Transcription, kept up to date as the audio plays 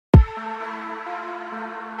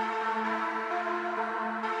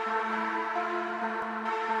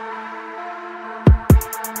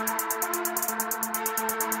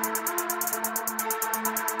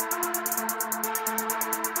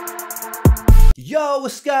Yo,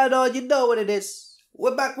 what's going on? You know what it is.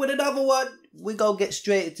 We're back with another one. We gonna get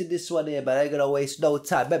straight into this one here, man. I ain't gonna waste no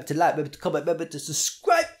time. Remember to like, remember to comment, remember to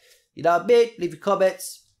subscribe. You know what I mean? Leave your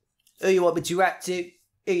comments. Who you want me to react to,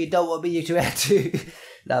 who you don't want me to react to.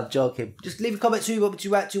 No, I'm joking. Just leave your comments who you want me to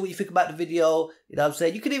react to, what you think about the video. You know what I'm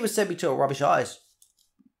saying? You can even send me to a rubbish eyes.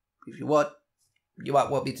 If you want. You might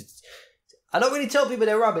want me to. I don't really tell people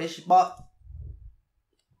they're rubbish, but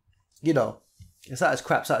you know. It's not as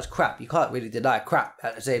crap, it's not as crap. You can't really deny crap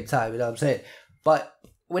at the same time, you know what I'm saying? But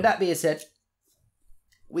with that being said,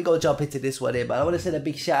 we gonna jump into this one here, man. I want to send a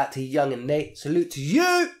big shout out to YounginNate. Salute to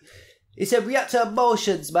you! He said, react to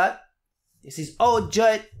emotions, man. It's his own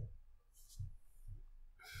joint.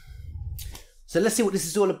 So let's see what this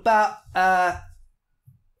is all about. I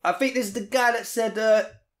think this is the guy that said,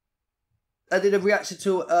 I did a reaction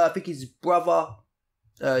to, I think his brother,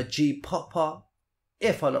 G Popper.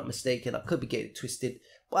 If I'm not mistaken, I could be getting it twisted,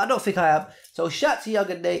 but I don't think I am. So shout out to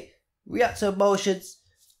YounginNate, react to emotions.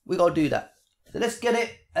 We gonna do that. So let's get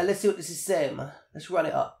it and let's see what this is saying, man. Let's run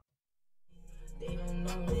it up. They don't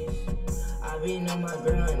know this. I've been on my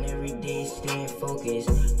grind every day, staying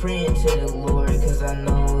focused, praying to the Lord, cause I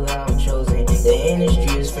know that I'm chosen. The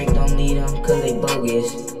industry is fake, don't need them, cause they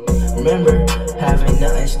bogus. Remember having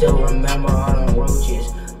nothing, still remember all them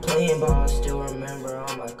roaches. Playing ball, still remember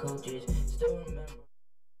all my coaches. Still remember.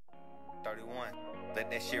 31. Let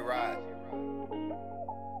that shit ride.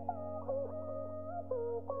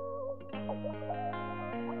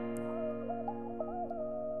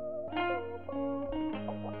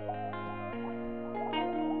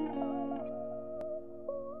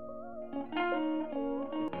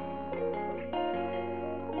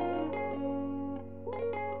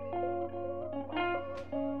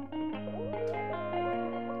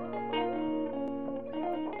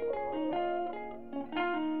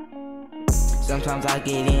 Sometimes I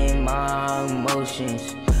get in my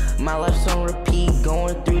emotions. My life's on repeat,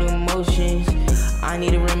 going through the motions. I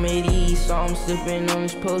need a remedy, so I'm sipping on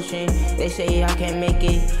this potion. They say I can't make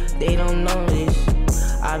it, they don't know this.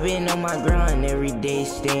 I've been on my grind every day,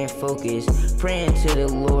 staying focused, praying to the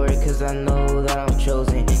Lord, cause I know that I'm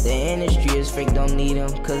chosen. The industry is fake, don't need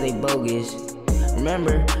them, cause they bogus.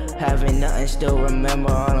 Remember having nothing, still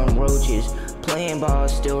remember all them roaches. Playing ball,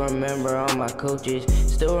 still remember all my coaches.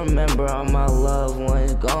 Still remember all my loved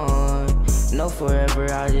ones gone. No forever,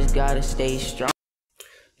 I just gotta stay strong.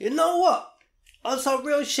 You know what? On some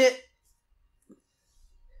real shit,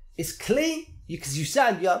 it's clean, because you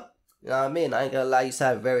sound young. You know what I mean? I ain't gonna lie, you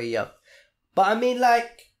sound very young. But I mean,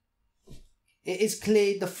 like, it is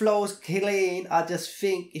clean, the flow is clean. I just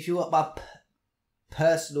think, if you want my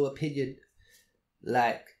personal opinion,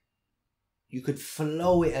 like, you could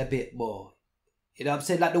flow it a bit more. You know what I'm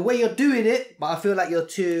saying? Like the way you're doing it, but I feel like you're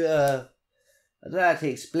too, I don't know how to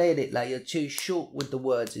explain it. Like you're too short with the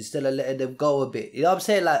words instead of letting them go a bit. You know what I'm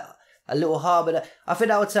saying? Like a little harder. I think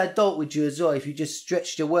that would sound dope with you as well if you just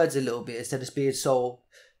stretched your words a little bit instead of being so,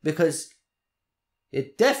 because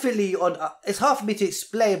it definitely on, it's hard for me to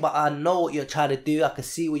explain, but I know what you're trying to do. I can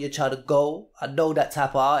see where you're trying to go. I know that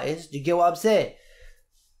type of artist. You get what I'm saying?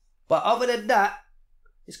 But other than that,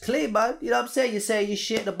 it's clean, man. You know what I'm saying? You're saying your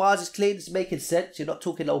shit, the bars is clean, it's making sense. You're not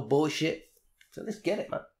talking no bullshit. So let's get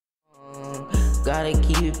it, man. Gotta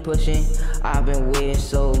keep it pushing. I've been waiting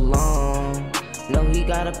so long. No, he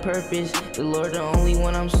got a purpose. The Lord the only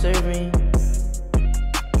one I'm serving.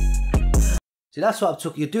 See, that's what I'm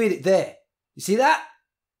talking. You're doing it there. You see that?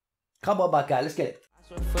 Come on, my guy. Let's get it. I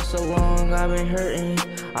swear for so long I've been hurting.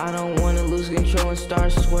 I don't want to lose control and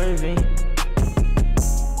start swerving.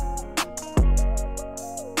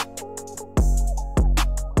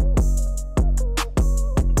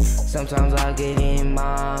 Sometimes I get in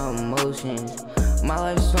my emotions. My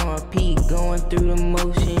life's on repeat, going through the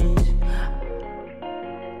motions.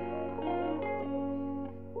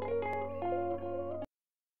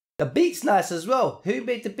 The beat's nice as well. Who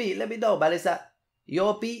made the beat? Let me know, man. Is that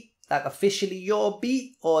your beat? Like officially your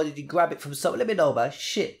beat? Or did you grab it from somewhere? Let me know, man.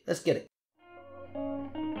 Shit. Let's get it.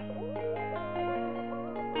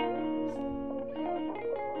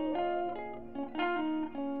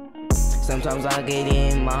 Sometimes I get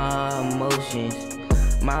in my emotions.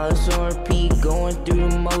 My life's on repeat, going through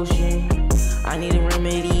the motion. I need a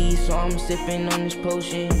remedy, so I'm sipping on this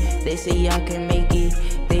potion. They say I can make it,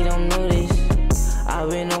 they don't know this. I've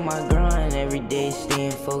been on my grind every day,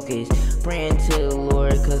 staying focused, praying to the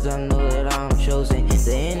Lord, cause I know that I'm chosen.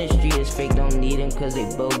 The industry is fake, don't need them, cause they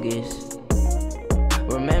bogus.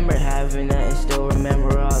 Remember having that and still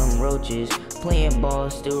remember all them roaches. Playing ball,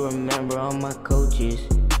 still remember all my coaches.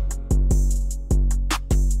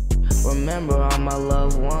 Remember all my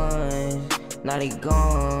loved ones, now they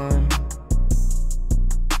gone.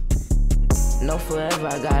 know forever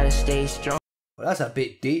I gotta stay strong. Well, that's a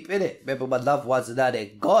bit deep, isn't it? Remember my loved ones and now they're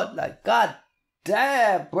gone. Like, god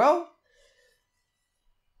damn, bro.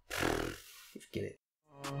 Get it.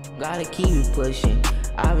 Gotta keep it pushing.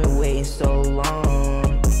 I've been waiting so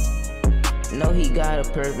long. Know he got a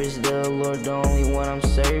purpose, the Lord, the only one I'm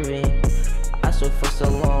serving. I swear for so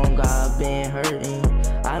long I've been hurting.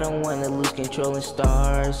 I don't wanna lose control and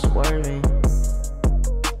start swerving.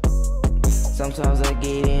 Sometimes I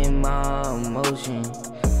get in my emotions.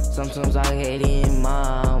 Sometimes I get in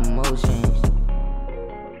my emotions.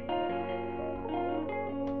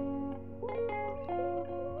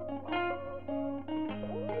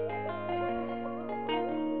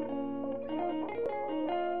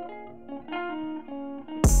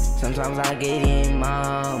 Sometimes I get in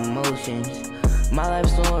my emotions. My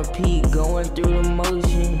life's on repeat, going through the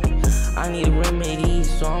motion. I need a remedy,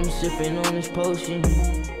 so I'm sipping on this potion.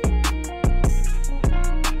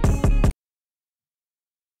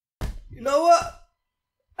 You know what?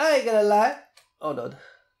 I ain't gonna lie. Hold on.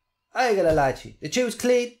 I ain't gonna lie to you. The tune's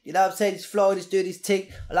clean, you know what I'm saying? It's flowing, it's doing his thing.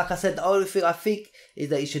 Like I said, the only thing I think is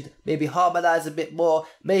that you should maybe harmonize a bit more.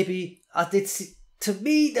 Maybe I did see, to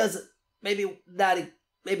me, there's maybe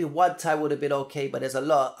one time would have been okay, but there's a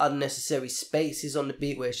lot of unnecessary spaces on the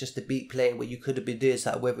beat where it's just the beat playing, where you could have been doing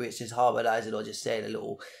something, whether it's just harmonizing or just saying a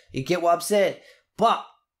little, you get what I'm saying? But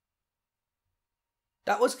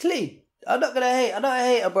that was clean. I'm not gonna hate, I'm not a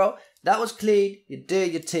hater, bro. That was clean, you're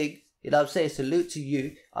doing your thing, you know what I'm saying? Salute to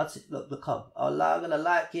you. I'll say, look, come. I'm gonna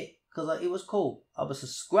like it, because it was cool. I'm gonna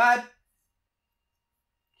subscribe,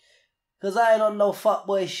 because I ain't on no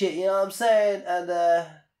fuckboy shit, you know what I'm saying? And,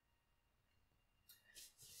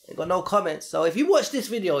 ain't got no comments. So if you watch this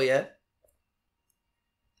video, yeah,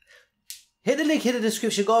 hit the link in the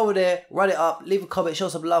description, go over there, run it up, leave a comment, show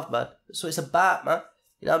some love, man. That's what it's about, man.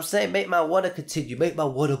 You know what I'm saying? Make man want to continue, make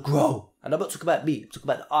man want to grow. And I'm not talking about me, I'm talking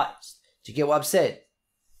about the artist. Do you get what I'm saying?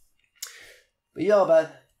 But yo, man,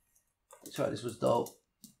 that's right, this was dope.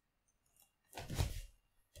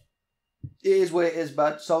 It is what it is,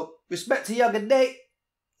 man. So, respect to YounginNate.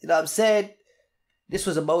 You know what I'm saying? This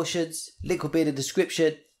was Emotions. Link will be in the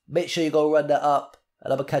description. Make sure you go run that up.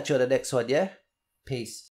 And I'm going to catch you on the next one, yeah?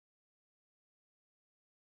 Peace.